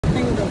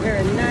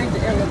very nice. The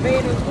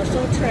elevators are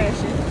so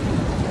trashy.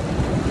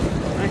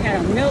 I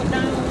had a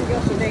meltdown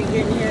yesterday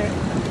getting here.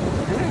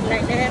 And I'd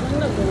like to have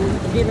another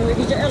one. Dealing with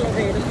these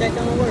elevators that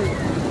don't work.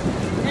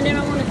 And then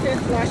I'm on the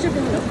 5th floor. I should be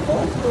on the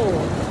 4th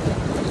floor.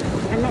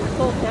 I'm not the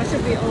 4th floor. I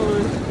should be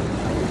on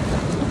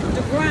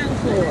the ground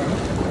floor.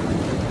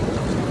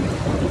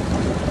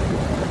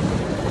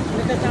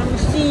 Because I'm a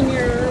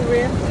senior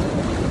with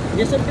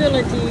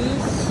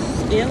disabilities,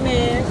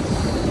 MS,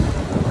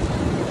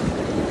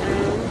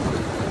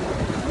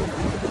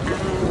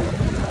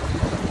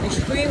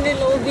 extremely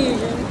low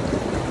vision,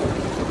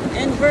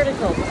 and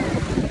vertigo.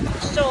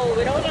 So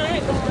with all of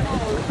that going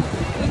on,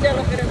 these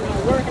elevators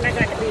not working. I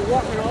got to be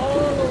walking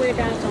all the way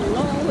down some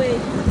long way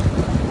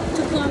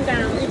to come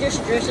down. It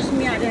just stresses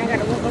me out. Then I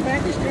got to walk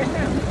back and stressed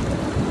out.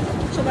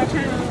 So by the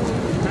time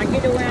I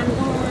get to where I'm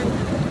going,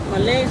 my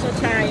legs are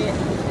tired.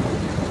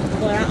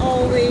 But I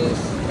always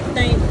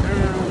think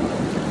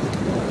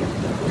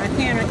I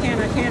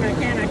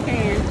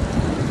can.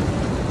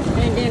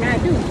 And then I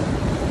do.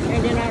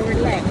 And then I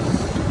relax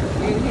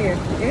in here.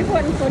 If it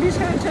wasn't for this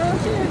hot tub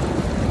here,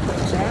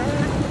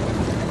 child,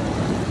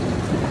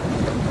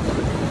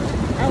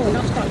 I would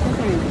not stop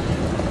complaining.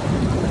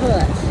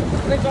 But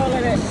with all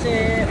of that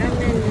said, I'm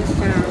in this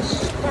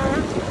spa.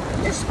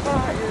 This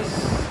spa is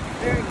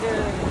very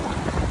good.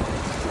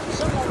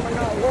 Some of them are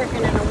not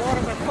working and the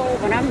waters are cold,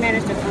 but I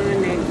managed to find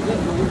a good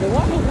one. The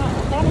water's not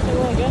as hot as it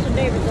was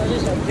yesterday because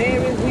it's a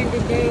very windy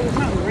day. It's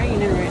not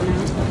raining right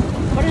now,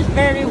 but it's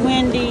very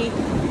windy.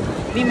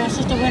 Me and my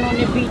sister went on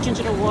the beach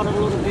into the water a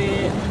little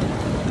bit,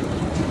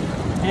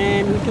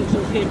 and we took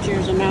some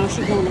pictures, and now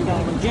she's going to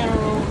Dollar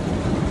General.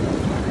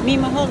 Me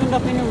and my husband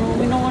up in the room.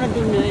 We don't want to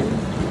do nothing.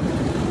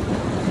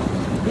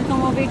 We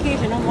come on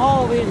vacation. I'm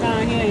always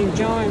down here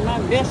enjoying my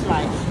best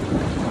life.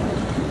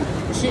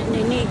 Sitting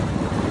in neat.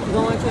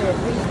 Going to the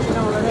beach and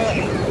all of that.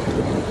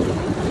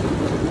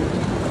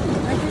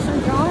 I just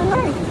enjoy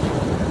life.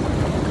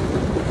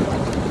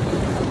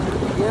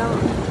 Yeah.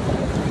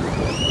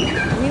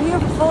 Been here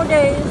for 4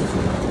 days.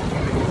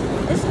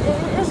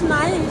 It's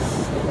nice.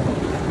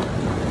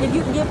 If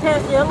you can get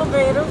past the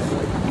elevators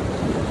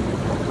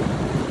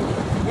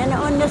and the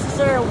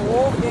unnecessary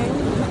walking.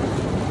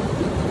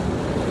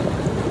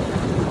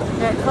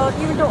 Because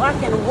even though I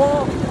can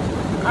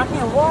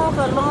walk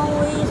a long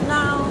ways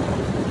now.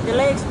 The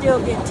legs still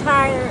get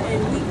tired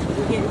and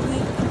get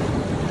weak.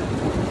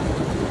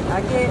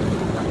 I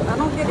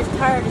don't get as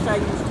tired as I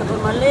used to,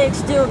 but my legs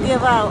still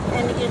give out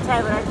and they get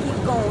tired, but I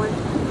keep going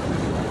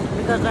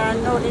because I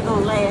know they're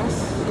going to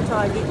last until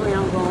I get where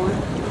I'm going.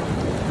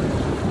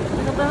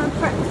 Because I've been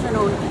practicing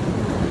on it.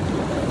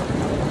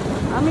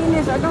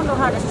 I don't know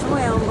how to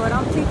swim, but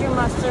I'm teaching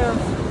myself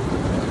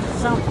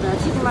something. I'm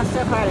teaching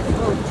myself how to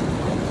float.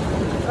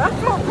 So I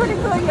felt pretty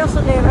good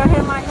yesterday, but I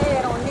had my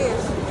head on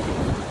this.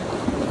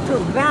 To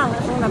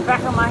balance on the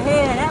back of my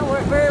head, and that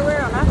worked very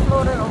well, and I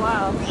floated a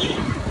while.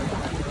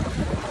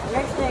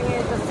 Next thing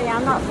is to see,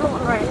 I'm not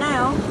floating right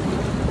now.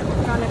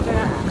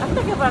 I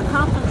think if I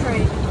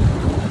concentrate,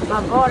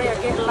 my body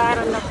will get light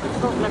enough to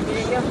float like it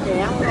did yesterday.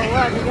 I don't know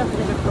why I did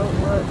yesterday to float,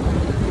 but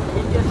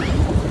it just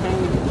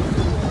came.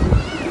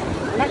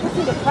 And I can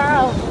see the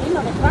clouds.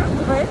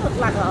 The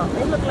clouds,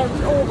 it looked like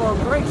we over a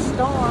great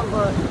storm,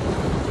 but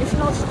it's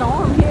no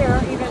storm here,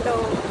 even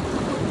though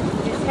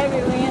it's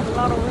heavy winds, a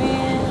lot of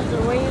winds,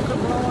 the waves are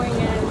blowing,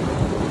 and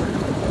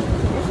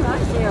it's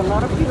nice here. A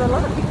lot of people are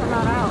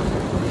not out.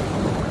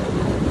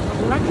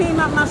 When I came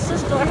out, my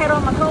sister, I had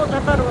on my clothes, I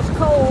thought it was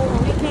cold.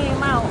 When we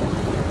came out,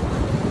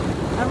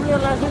 I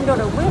realized even though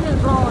the wind is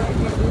blowing,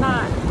 it's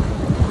not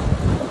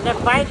that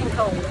biting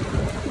cold.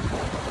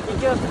 It's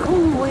just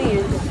cool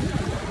winds.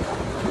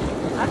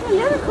 I can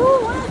hear the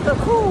cool winds, but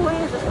cool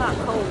winds is not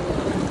cold.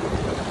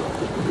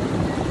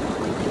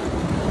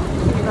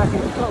 See if I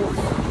can close.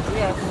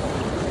 Yes.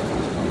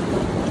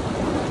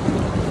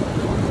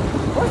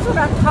 What should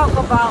I talk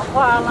about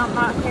while I'm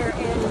out here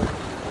in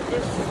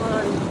this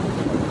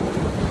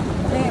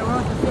thing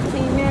run for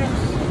 15 minutes?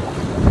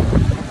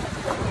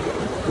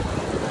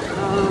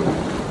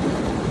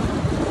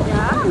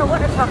 Yeah, I don't know what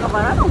to talk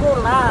about. I don't go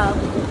live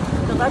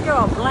because I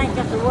draw a blank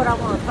as to what I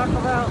want to talk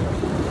about.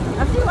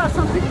 I see why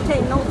some people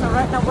take notes and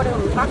write down what they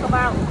want to talk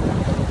about.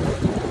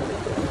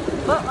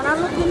 But when I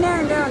look in there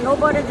and there are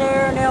nobody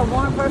there, and there's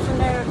one person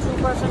there, two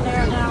person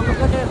there, and now look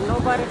at there's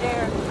nobody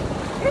there.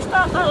 It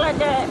starts out like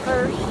that at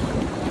first.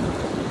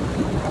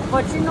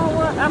 But you know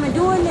what? I've been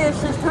doing this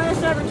since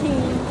 2017.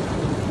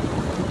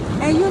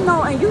 And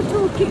and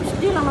YouTube keeps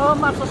stealing all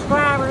my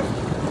subscribers.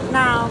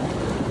 Now,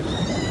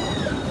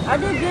 I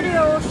did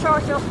videos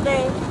short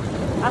yesterday.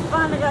 I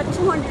finally got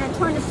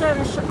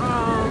 227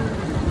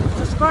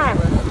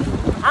 subscribers.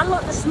 I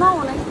looked this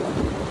morning.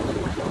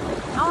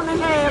 I only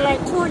had like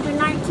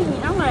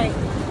 219. I'm like,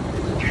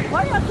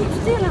 why y'all keep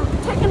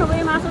taking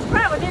away my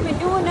subscribers? They've been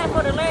doing that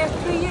for the last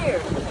 3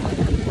 years.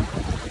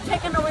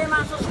 Taking away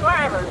my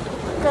subscribers.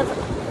 Because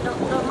the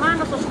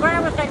amount of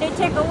subscribers that they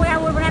take away, I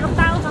would have had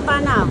 1,000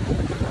 by now.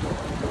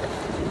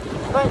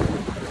 But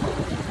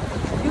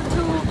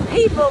YouTube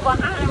people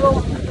behind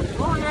won't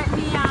let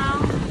me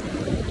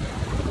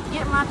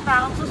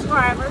 45,000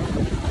 subscribers.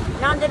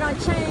 Now they done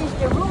changed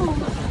the rules.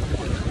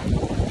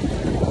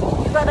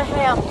 You gotta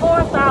have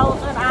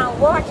 4,000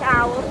 watch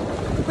hours,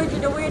 which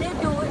is the way they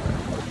do it.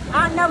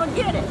 I never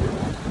get it.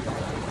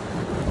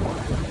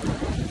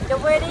 The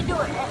way they do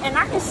it, and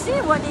I can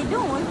see what they're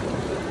doing.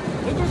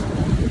 It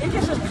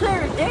just as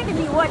clear as day to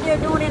me what they're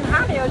doing and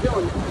how they're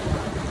doing it.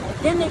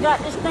 Then they got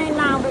this thing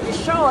now with the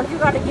short. You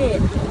gotta get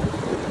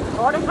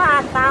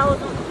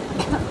 45,000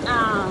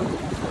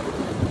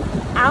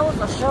 hours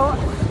of short.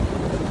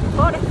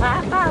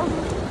 45,000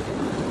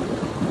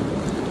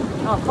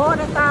 or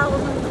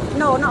 40,000.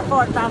 No, not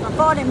 40,000.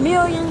 40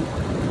 million.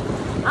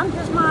 I'm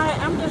just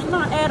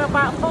not at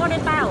about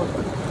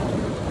 40,000,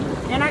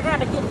 and I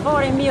gotta get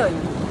 40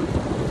 million.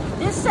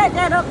 Just set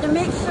that up to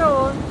make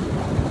sure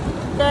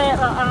that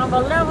a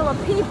level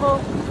of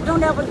people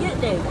don't ever get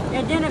there.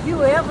 And then if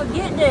you ever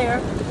get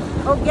there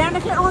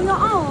organically on your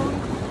own,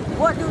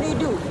 what do?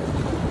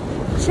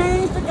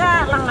 Change the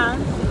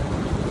guidelines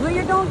where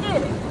you don't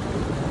get it.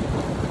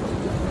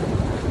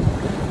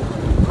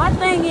 My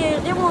thing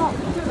is they want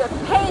you to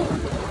pay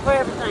for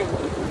everything.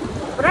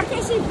 But I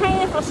can't see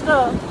paying for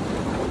stuff.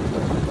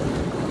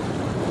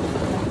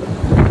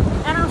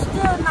 And I'm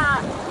still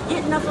not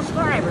getting enough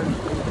subscribers.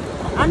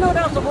 I know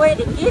there's a way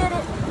to get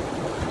it.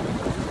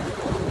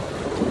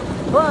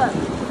 But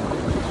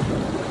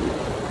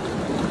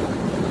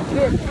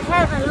with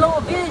having low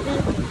vision,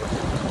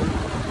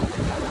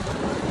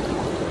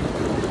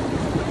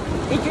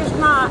 it's just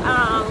not,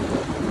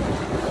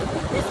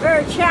 it's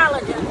very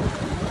challenging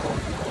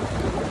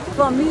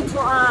for me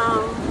to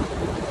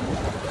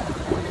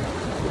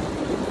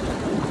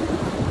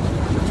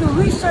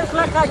research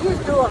like I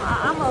used to.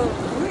 I'm a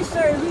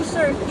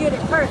research get it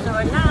person,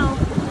 but now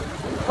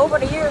over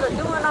the years of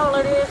doing all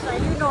of this,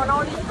 and you know, and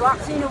all these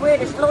blocks in the way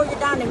to slow you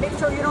down and make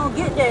sure you don't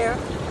get there,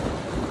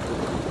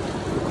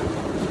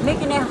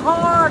 making it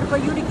hard for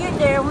you to get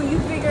there when you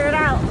figure it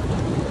out.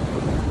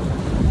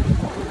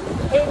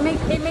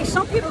 It makes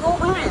some people go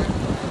behind.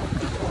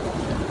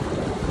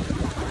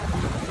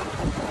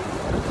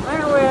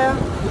 Anyway,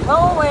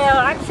 oh well,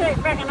 I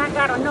checked back and I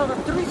got another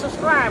 3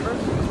 subscribers.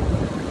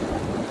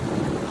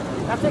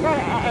 I think I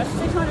had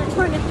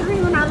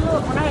 623 when I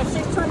had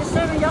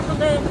 627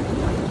 yesterday.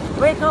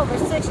 Wake up at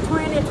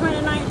 620,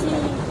 2019.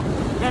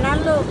 And I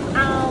looked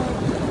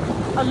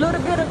a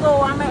little bit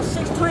ago, I'm at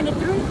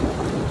 623.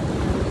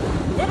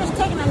 They're just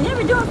taking, I've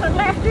never doing for the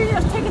last 3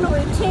 years, taking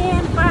away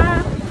 10,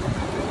 5.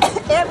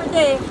 Every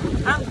day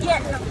I'm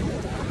getting them.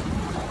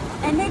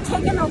 And they're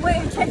taking them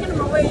away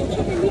and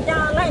keeping me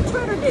down like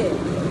Twitter did.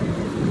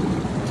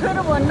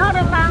 Twitter will not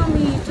allow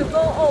me to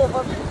go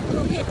over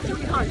to hit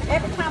 300.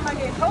 Every time I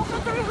get close to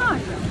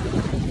 300,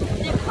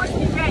 they push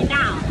me back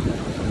down.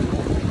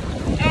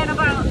 And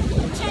about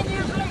 10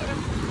 years later,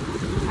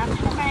 I'm in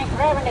the bank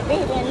grabbing the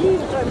baby and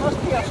leaving, so it must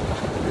be a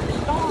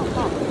storm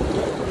coming.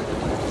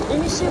 Let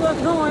me see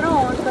what's going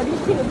on, because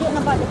these people getting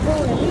about to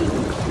pull and leave.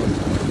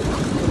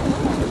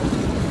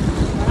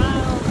 But I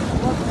don't know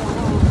what's going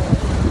on.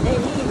 They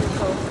leaving,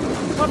 so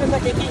probably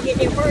because they can't get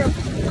their bird.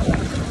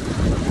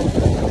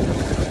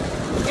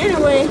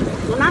 Anyway,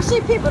 when I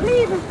see people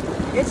leaving,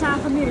 it's time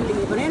for me to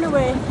leave. But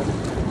anyway,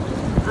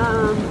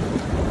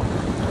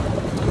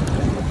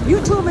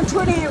 YouTube and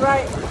Twitter ain't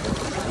right.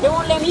 They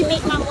won't let me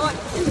make my money.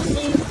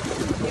 See?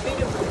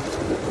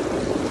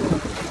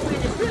 When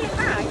it's really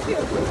high,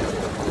 too.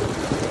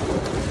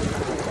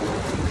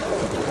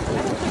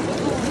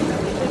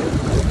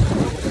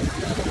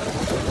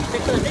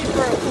 Because this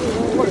bird food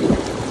won't work.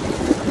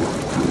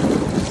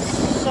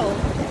 So,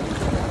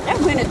 that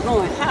wind is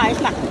blowing high.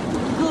 It's like a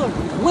good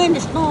wind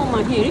is storm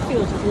out here. It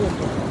feels good.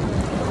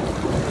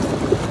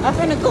 I'm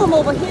finna come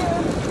over here.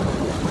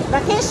 I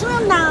can't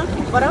swim now,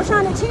 but I'm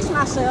trying to teach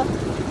myself.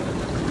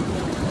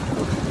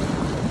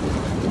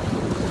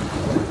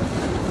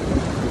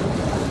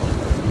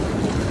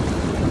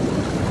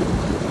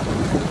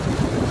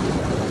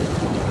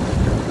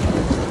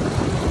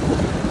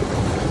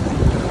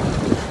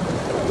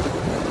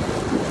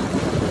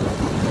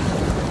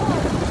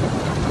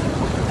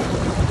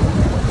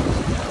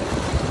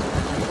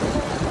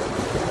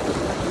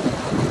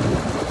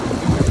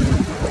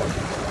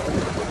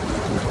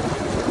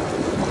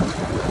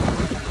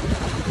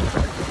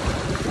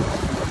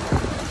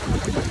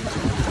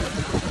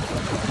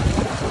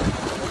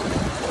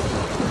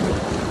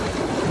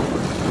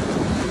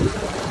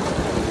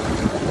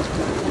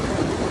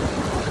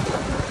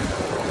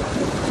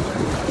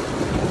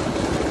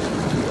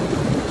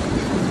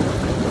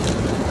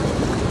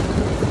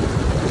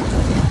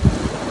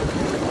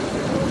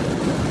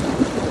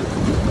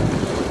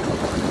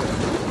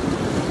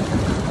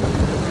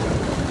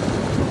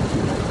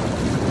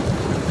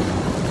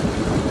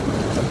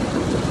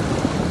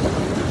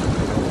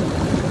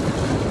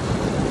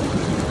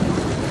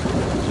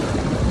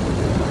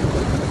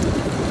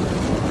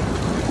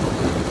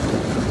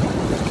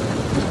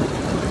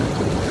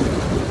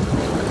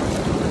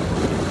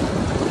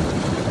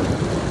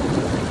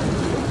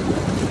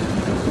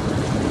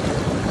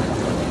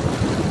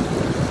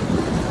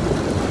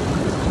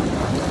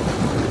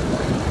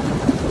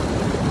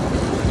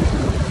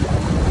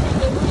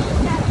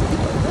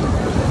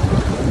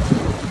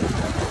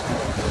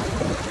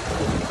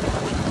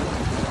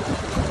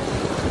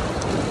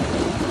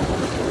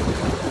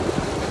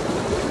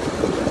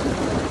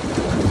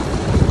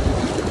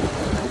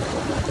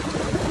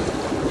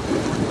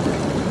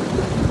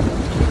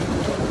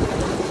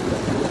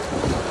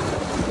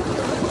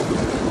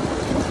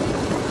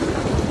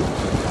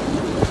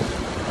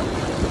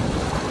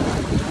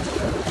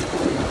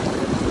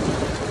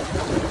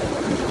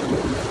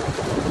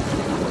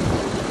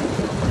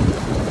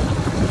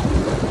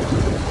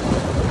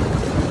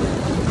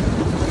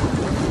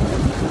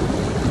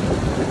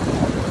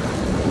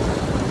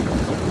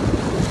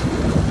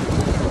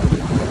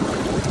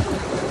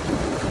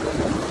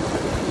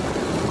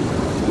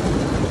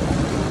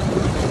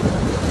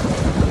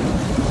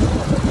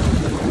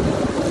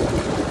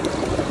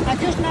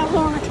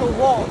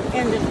 walk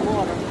in this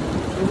water.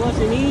 It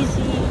wasn't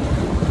easy,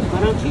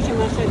 but I'm teaching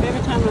myself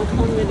every time I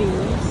come to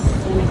these,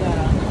 and I got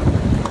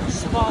a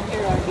spot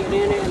here, I get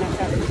in it and I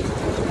try to teach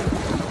myself.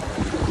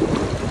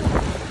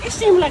 It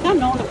seems like I'm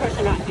the only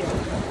person out here.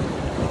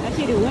 I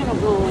see the window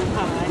blowing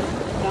high.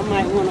 I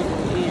might want to go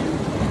in.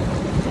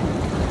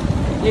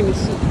 Let me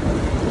see.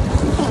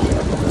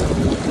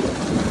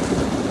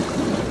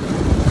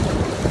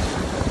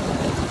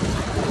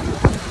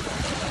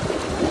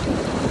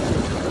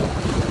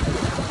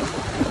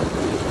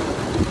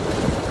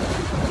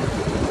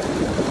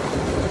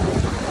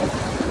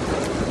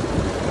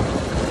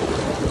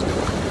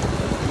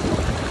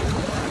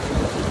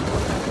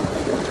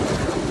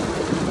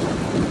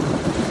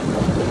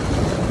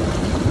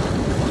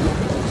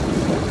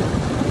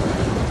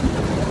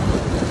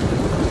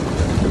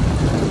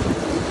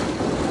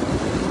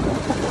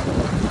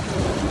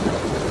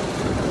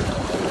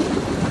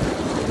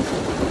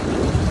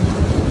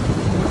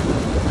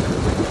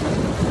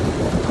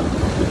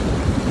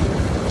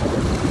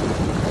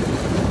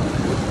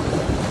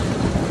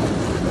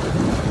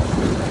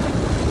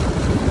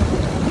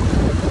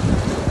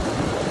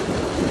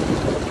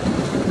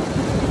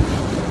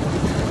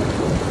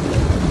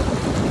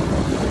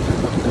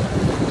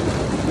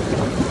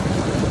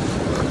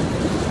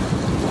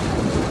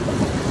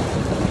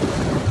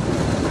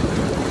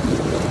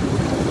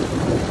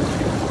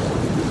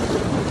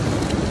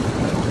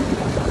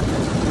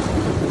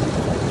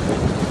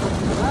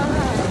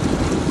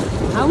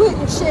 I went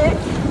and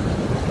checked.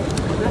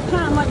 I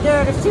climbed up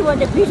there to see what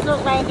the beach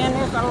looks like, and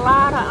there's a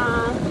lot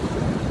of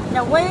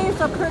the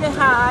waves are pretty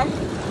high,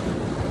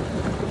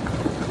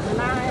 and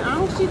I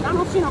don't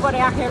see nobody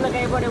out here. Look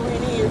at everybody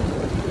went in,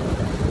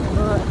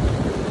 but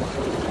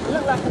it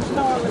looked like a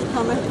storm is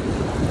coming.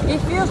 It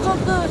feels so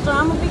good, so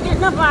I'm gonna be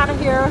getting up out of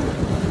here.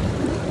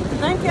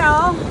 Thank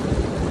y'all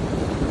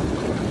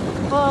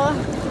for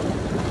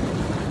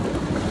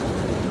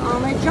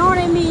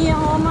joining me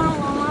on my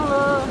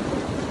little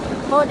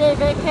 4-day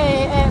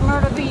vacay at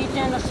Myrtle Beach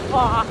in the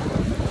spa.